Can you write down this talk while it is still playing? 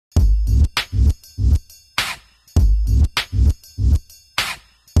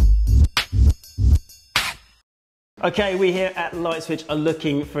Okay, we here at LiteSwitch are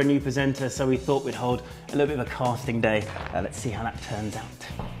looking for a new presenter, so we thought we'd hold a little bit of a casting day. Let's see how that turns out.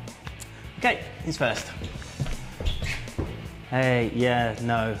 Okay, who's first? Hey, yeah,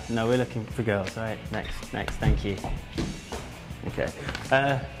 no, we're looking for girls. All right, next, thank you. Okay,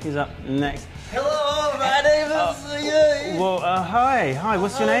 who's up next? Hello, my name is Yuri. Well, hi,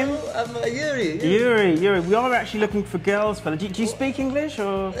 what's your name? I'm Yuri. Yuri, we are actually looking for girls, fella. Do you speak English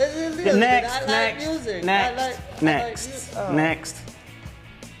or?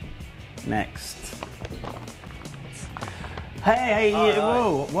 Next. Hey,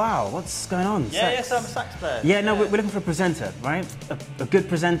 whoa, wow, what's going on? Yeah, so I'm a sax player. Yeah, no, we're looking for a presenter, right? A good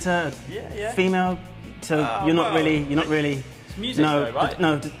presenter, female. So you're not really. It's music, though, right?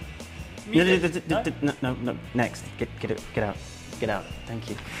 No. Music? No. Next, get out. Thank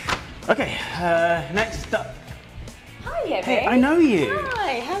you. Okay, next up. Hi, Yemi. Hey, I know you.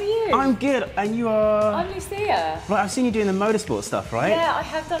 Hi, how are you? I'm good, and you are? I'm Lucia. Right, I've seen you doing the motorsport stuff, right? Yeah, I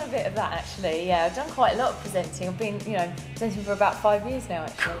have done a bit of that actually. Yeah, I've done quite a lot of presenting. I've been, presenting for about 5 years now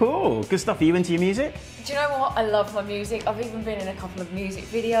actually. Cool, good stuff. Are you into your music? Do you know what? I love my music. I've even been in a couple of music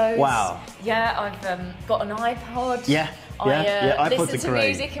videos. Wow. Yeah, I've got an iPod. Yeah, I iPods listen are to great.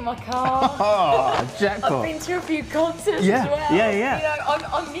 music in my car. Oh, jackpot. I've been to a few concerts as well. Yeah.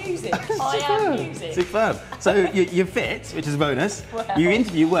 I'm music. I am music. Superb. So you're fit, which is a bonus. Well. You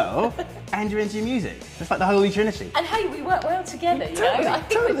interview well, and you're into your music. It's like the Holy Trinity. And hey, we work well together, you know? I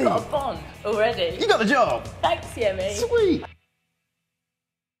think we've got a bond already. You got the job. Thanks, Yemi. Sweet.